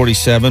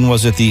 8:47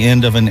 was at the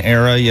end of an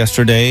era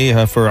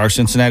yesterday for our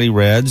Cincinnati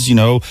Reds. You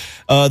know,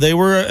 they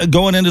were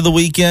going into the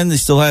weekend. They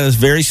still had a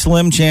very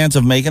slim chance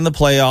of making the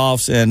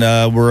playoffs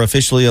and were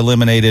officially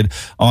eliminated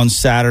on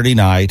Saturday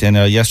night. And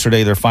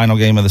yesterday, their final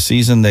game of the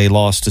season, they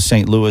lost to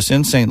St. Louis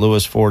in St.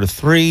 Louis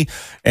 4-3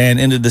 and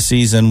ended the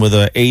season with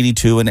a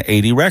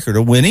 82-80 record,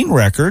 a winning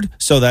record.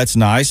 So that's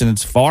nice. And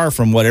it's far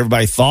from what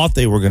everybody thought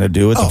they were going to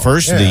do at the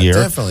first of the year.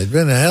 Definitely. It's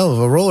been a hell of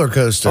a roller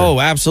coaster. Oh,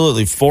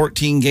 absolutely.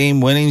 14-game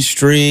winning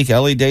streak,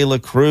 Ellie De La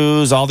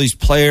Cruz, all these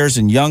players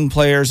and young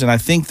players. And I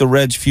think the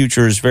Reds'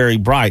 future is very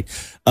bright.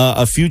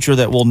 A future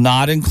that will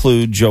not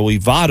include Joey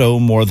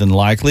Votto, more than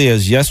likely,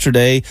 as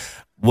yesterday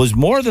was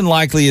more than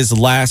likely his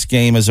last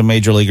game as a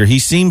major leaguer. He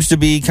seems to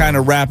be kind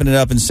of wrapping it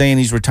up and saying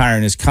he's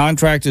retiring. His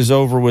contract is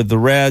over with the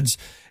Reds.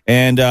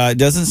 And it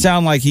doesn't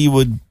sound like he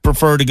would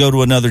prefer to go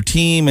to another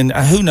team. And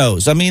who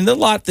knows? I mean, a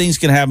lot of things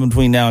can happen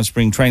between now and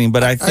spring training.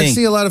 But I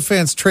see a lot of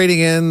fans trading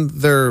in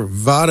their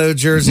Votto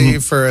jersey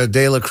for a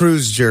De La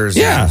Cruz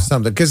jersey or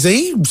something. Because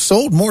they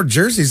sold more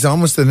jerseys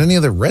almost than any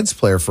other Reds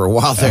player for a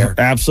while there.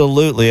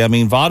 Absolutely. I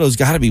mean, Votto's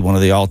got to be one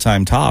of the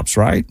all-time tops,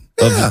 right?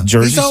 Yeah. Of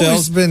jersey He's always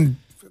sales. been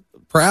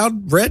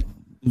proud Red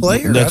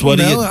player. That's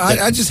what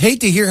I just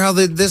hate to hear how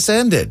this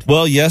ended.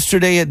 Well,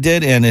 yesterday it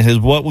did, and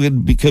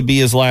could be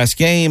his last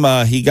game.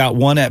 He got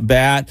one at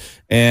bat,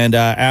 and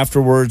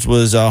afterwards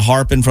was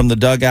harping from the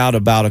dugout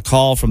about a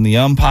call from the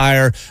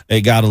umpire.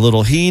 It got a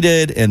little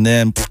heated, and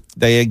then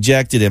they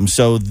ejected him.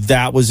 So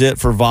that was it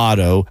for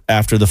Votto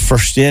after the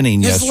first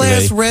inning yesterday.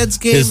 His last Reds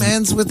game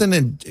ends with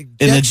an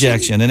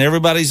ejection. And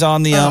everybody's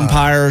on the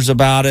umpires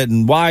about it.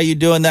 And why are you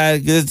doing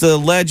that? It's a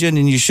legend,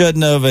 and you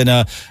shouldn't have.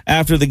 And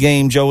after the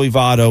game, Joey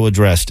Votto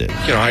addressed it.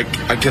 You know,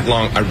 I get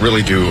along. I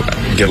really do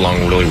get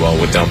along really well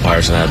with the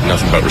umpires, and I have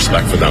nothing but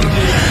respect for them.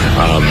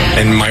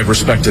 And my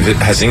respect of it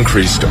has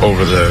increased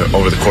over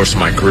the course of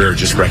my career.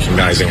 Just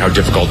recognizing how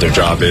difficult their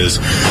job is,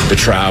 the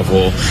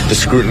travel, the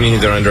scrutiny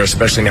they're under,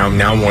 especially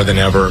now more than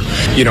ever.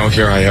 You know,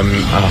 here I am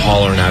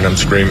hollering at him,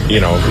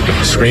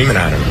 screaming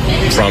at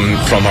him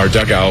from our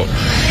dugout,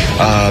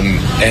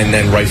 and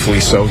then rightfully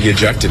so, he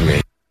ejected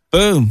me.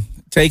 Boom.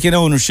 Taking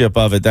ownership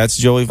of it. That's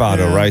Joey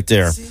Votto right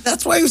there. See,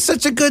 that's why he was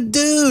such a good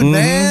dude,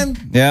 man.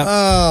 Yeah.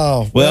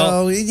 Oh,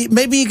 well,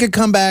 maybe he could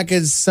come back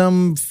as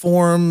some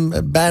form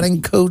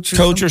batting coach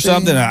or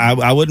something.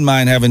 I wouldn't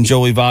mind having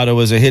Joey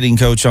Votto as a hitting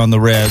coach on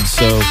the Reds.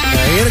 So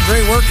he had a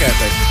great work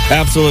ethic.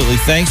 Absolutely.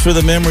 Thanks for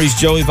the memories,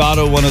 Joey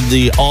Votto, one of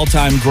the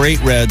all-time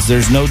great Reds.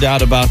 There's no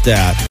doubt about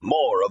that.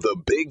 More of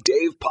the Big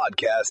Dave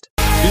Podcast.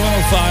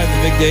 205,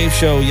 the Big Dave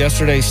Show.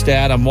 Yesterday's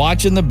stat. I'm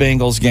watching the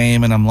Bengals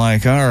game, and I'm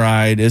like, all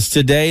right, is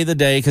today the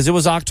day? Because it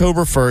was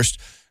October 1st.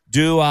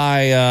 Do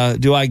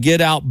I get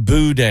out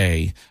Boo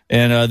Day?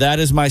 And that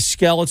is my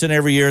skeleton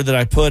every year that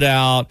I put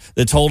out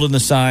that's holding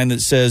the sign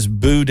that says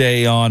Boo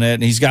Day on it.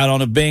 And he's got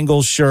on a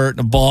Bengals shirt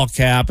and a ball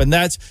cap. And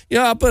that's,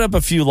 I put up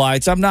a few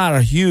lights. I'm not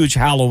a huge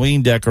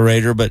Halloween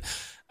decorator, but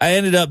I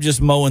ended up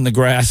just mowing the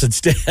grass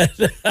instead.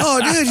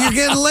 Oh, dude, you're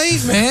getting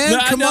late, man.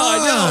 Come on.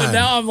 I know. And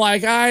now I'm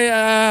like,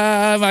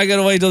 am I going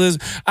to wait till this?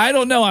 I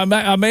don't know. I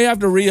may have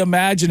to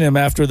reimagine him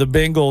after the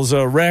Bengals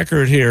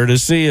record here to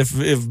see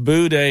if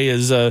Boo Day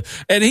is. And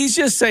he's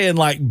just saying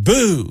like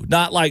boo,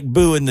 not like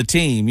booing the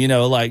team.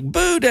 Like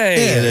Boo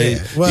Day.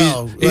 Yeah.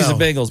 Well, he's the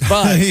Bengals.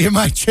 But you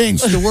might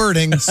change the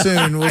wording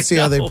soon. We'll see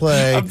how they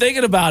play. I'm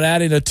thinking about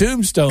adding a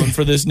tombstone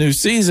for this new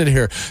season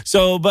here.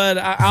 So, but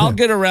I'll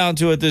get around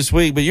to it this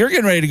week. But you're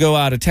getting ready to go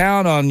out of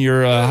town on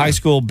your high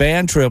school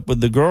band trip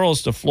with the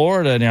girls to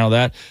Florida and all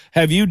that.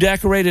 Have you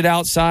decorated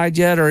outside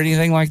yet or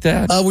anything like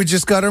that? We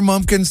just got our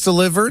mumpkins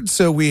delivered,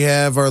 so we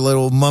have our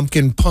little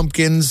mumpkin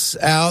pumpkins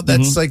out.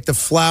 That's like the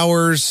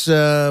flowers. What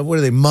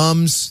are they?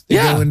 Mums? They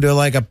go into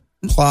like a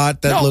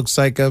plot that looks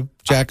like a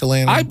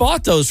jack-o'-lantern. I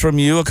bought those from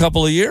you a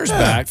couple of years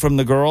back from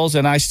the girls,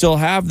 and I still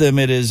have them.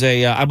 It is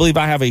I believe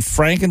I have a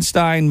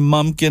Frankenstein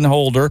mumpkin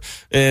holder,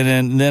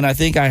 and then I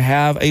think I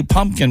have a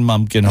pumpkin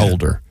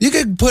holder. You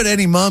could put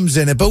any mums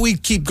in it, but we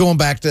keep going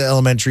back to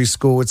elementary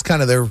school. It's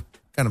kind of their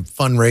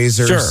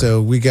fundraiser,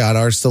 so we got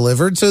ours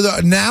delivered. So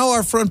now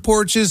our front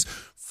porch is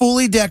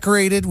fully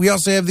decorated. We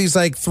also have these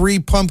 3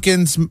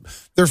 pumpkins.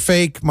 They're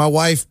fake. My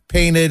wife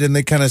painted, and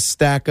they kind of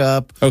stack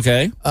up.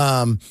 Okay.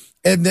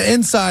 And the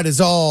inside has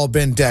all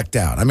been decked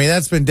out. I mean,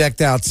 that's been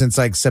decked out since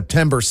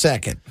September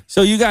 2nd.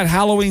 So you got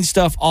Halloween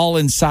stuff all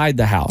inside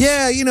the house?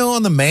 Yeah,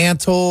 on the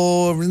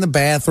mantle, in the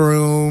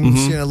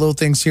bathrooms, little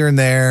things here and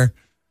there.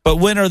 But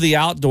when are the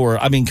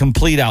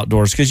complete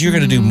outdoors? Because you're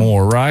going to do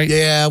more, right?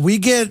 Yeah, we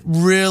get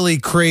really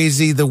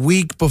crazy the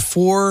week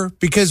before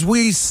because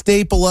we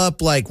staple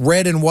up like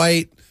red and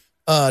white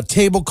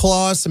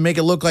tablecloths and make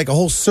it look like a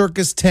whole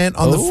circus tent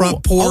on the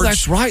front porch. Oh,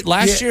 that's right.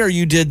 Last year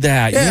you did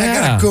that. Yeah, I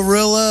got a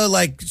gorilla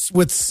like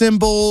with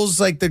symbols,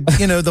 like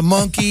the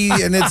monkey,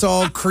 and it's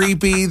all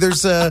creepy.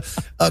 There's a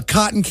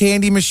cotton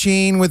candy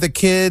machine with a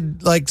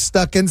kid like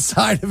stuck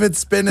inside of it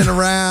spinning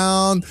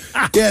around.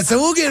 Yeah, so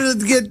we'll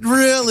get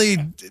really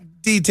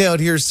detailed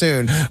here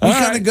soon. We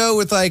kind of go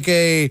with like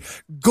a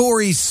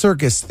gory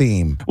circus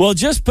theme. Well,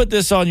 just put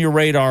this on your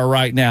radar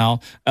right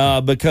now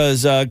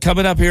because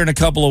coming up here in a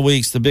couple of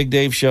weeks, the Big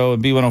Dave Show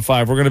and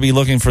B105, we're going to be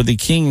looking for the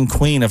king and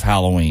queen of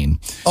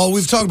Halloween. Oh,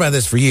 we've talked about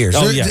this for years.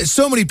 Yeah.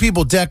 So many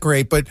people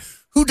decorate, but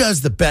who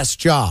does the best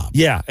job?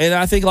 Yeah, and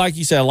I think, like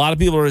you said, a lot of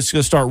people are just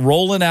going to start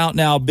rolling out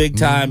now big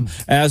time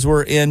as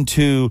we're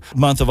into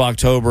month of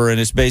October, and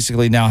it's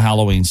basically now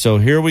Halloween. So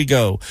here we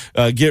go.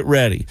 Get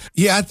ready.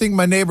 Yeah, I think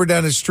my neighbor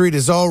down the street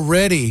is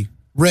already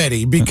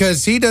ready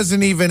because he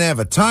doesn't even have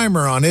a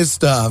timer on his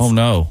stuff. Oh,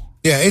 no.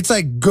 Yeah, it's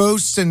like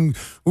ghosts and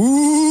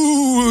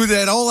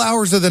at all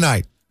hours of the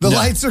night. The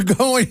lights are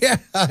going,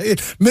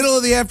 middle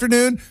of the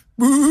afternoon,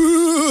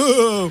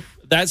 ooh.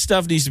 That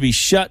stuff needs to be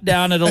shut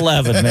down at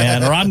 11,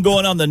 man, or I'm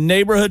going on the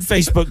neighborhood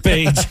Facebook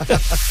page.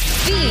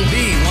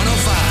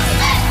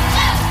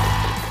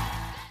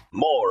 B105.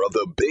 More of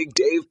the Big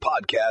Dave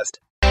Podcast.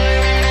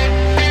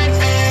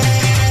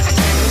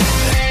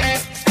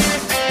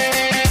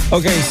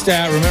 Okay,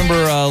 Stat, remember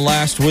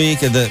last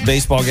week at the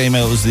baseball game,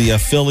 it was the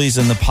Phillies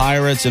and the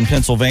Pirates in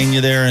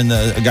Pennsylvania there, and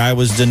a guy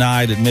was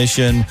denied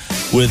admission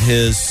with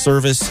his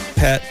service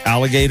pet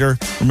alligator.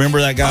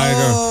 Remember that guy?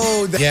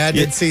 Oh, yeah, I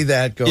did see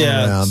that going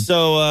around.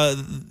 So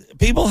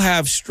people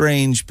have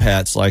strange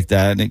pets like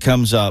that, and it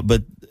comes up,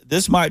 but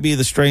this might be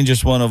the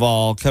strangest one of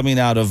all, coming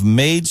out of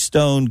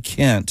Maidstone,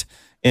 Kent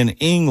in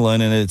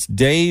England, and it's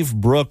Dave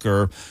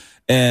Brooker.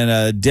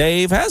 And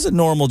Dave has a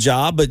normal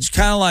job, but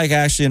kind of like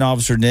Ashley and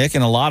Officer Nick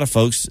and a lot of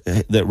folks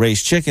that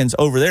raise chickens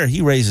over there,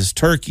 he raises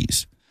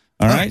turkeys.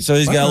 All right, so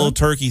he's got a little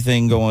turkey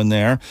thing going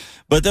there.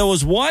 But there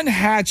was one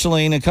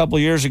hatchling a couple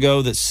years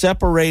ago that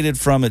separated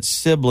from its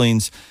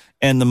siblings,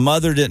 and the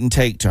mother didn't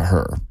take to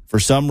her for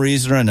some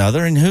reason or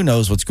another. And who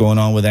knows what's going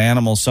on with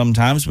animals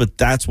sometimes, but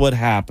that's what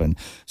happened.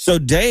 So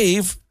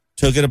Dave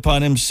took it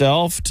upon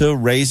himself to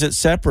raise it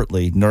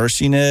separately,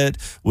 nursing it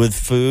with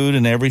food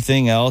and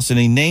everything else. And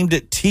he named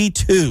it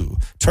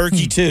T2,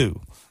 Turkey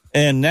 2.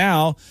 And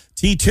now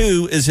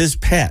T2 is his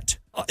pet.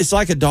 It's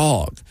like a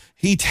dog.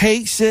 He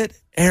takes it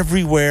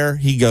everywhere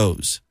he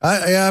goes.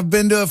 I've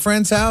been to a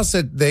friend's house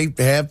that they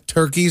have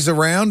turkeys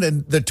around,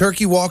 and the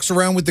turkey walks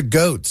around with the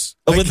goats.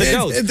 With the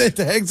goats. It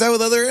hangs out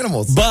with other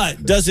animals.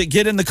 But does it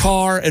get in the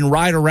car and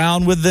ride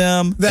around with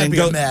them? That'd be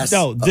a mess.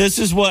 No, this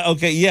is what,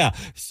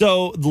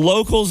 So the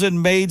locals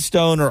in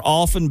Maidstone are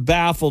often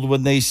baffled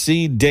when they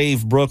see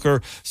Dave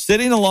Brooker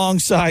sitting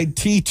alongside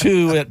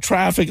T2 at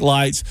traffic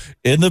lights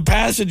in the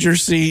passenger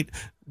seat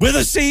with a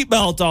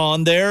seatbelt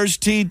on. There's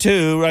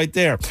T2 right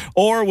there.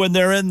 Or when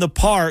they're in the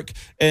park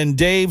and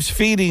Dave's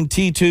feeding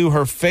T2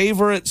 her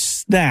favorite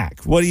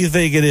snack. What do you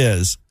think it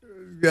is?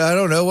 I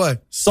don't know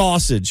what.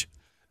 Sausage.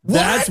 What?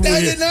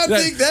 I did not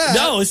think that.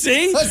 No,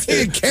 see? I was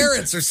thinking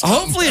carrots or something.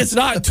 Hopefully it's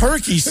not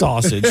turkey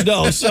sausage.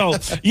 No, so,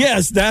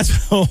 yes,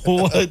 that's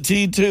what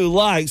T2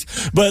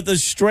 likes. But the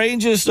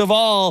strangest of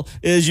all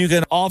is you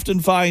can often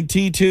find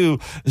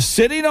T2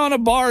 sitting on a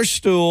bar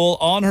stool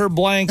on her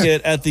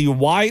blanket at the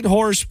White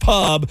Horse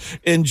Pub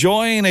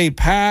enjoying a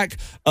pack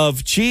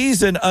of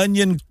cheese and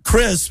onion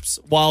crisps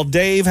while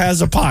Dave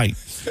has a pint.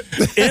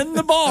 In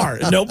the bar.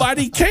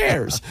 Nobody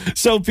cares.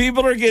 So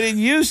people are getting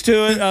used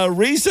to it.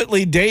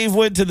 Recently, Dave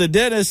went to the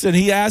dentist and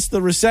he asked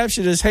the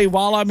receptionist, hey,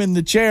 while I'm in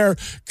the chair,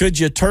 could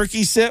you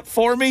turkey sit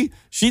for me?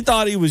 She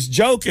thought he was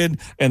joking.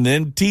 And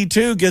then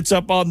T2 gets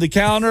up on the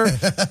counter.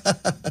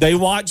 They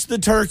watched the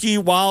turkey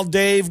while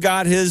Dave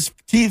got his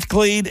teeth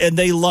cleaned, and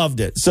they loved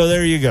it. So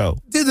there you go.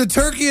 Dude, the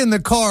turkey in the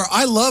car,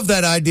 I love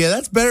that idea.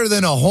 That's better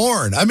than a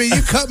horn. I mean,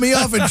 you cut me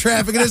off in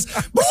traffic and it's...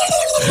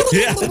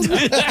 Yeah,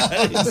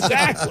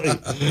 exactly.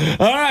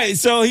 All right,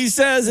 so he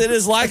says it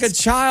is like a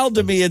child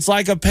to me. It's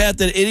like a pet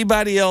that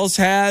anybody else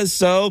has.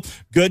 So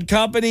good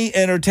company,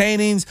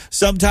 entertaining.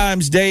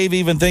 Sometimes Dave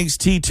even thinks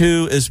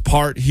T2 is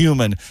part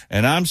human.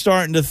 And I'm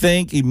starting to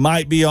think he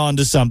might be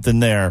onto something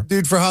there.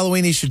 Dude, for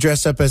Halloween, he should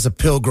dress up as a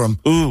pilgrim.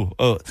 Ooh,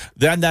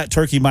 then that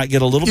turkey might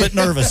get a little bit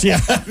nervous. Yeah.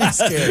 That'd be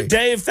scary.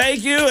 Dave,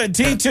 thank you. And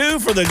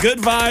T2 for the good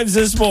vibes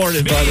this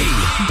morning, buddy.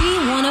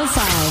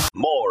 B105.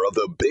 More of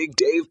the Big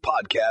Dave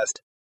Podcast.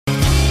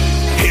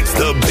 It's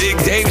the Big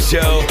Dave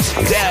Show,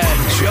 Dad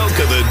Joke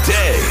of the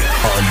Day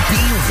on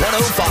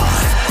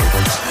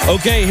B105.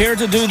 Okay, here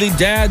to do the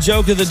Dad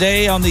Joke of the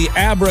Day on the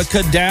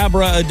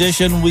Abracadabra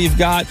edition, we've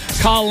got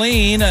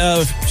Colleen.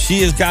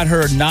 She has got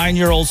her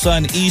 9-year-old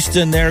son,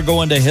 Easton, there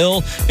going to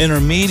Hill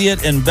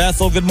Intermediate in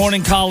Bethel. Good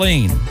morning,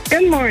 Colleen.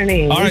 Good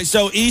morning. All right,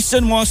 so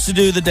Easton wants to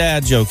do the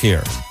dad joke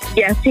here.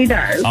 Yes, he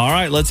does. All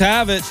right, let's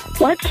have it.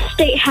 What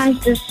state has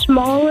the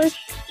smallest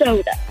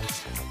soda?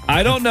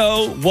 I don't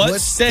know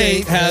what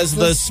state has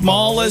the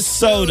smallest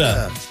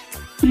soda.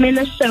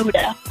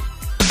 Minnesota.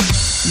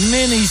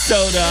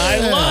 Minnesota. I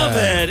love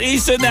it.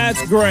 Easton,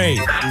 that's great.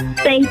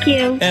 Thank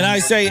you. And I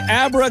say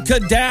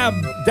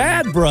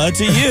abracadabra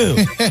to you.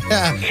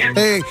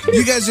 Hey,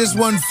 you guys just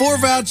won 4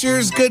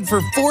 vouchers, good for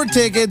 4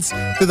 tickets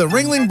to the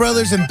Ringling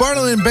Brothers and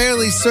Barnum and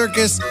Bailey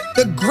Circus,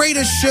 the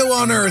greatest show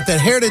on earth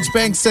at Heritage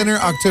Bank Center,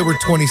 October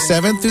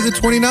 27th through the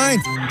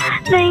 29th.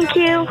 Thank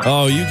you.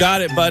 Oh, you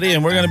got it, buddy.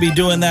 And we're going to be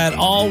doing that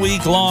all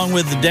week long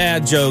with the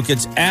dad joke.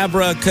 It's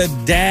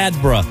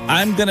abracadabra.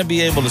 I'm going to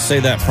be able to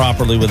say that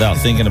properly without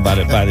thinking about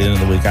it by the end of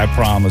the week. I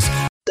promise.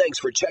 Thanks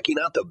for checking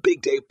out the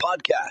Big Dave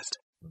Podcast.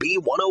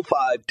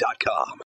 B105.com.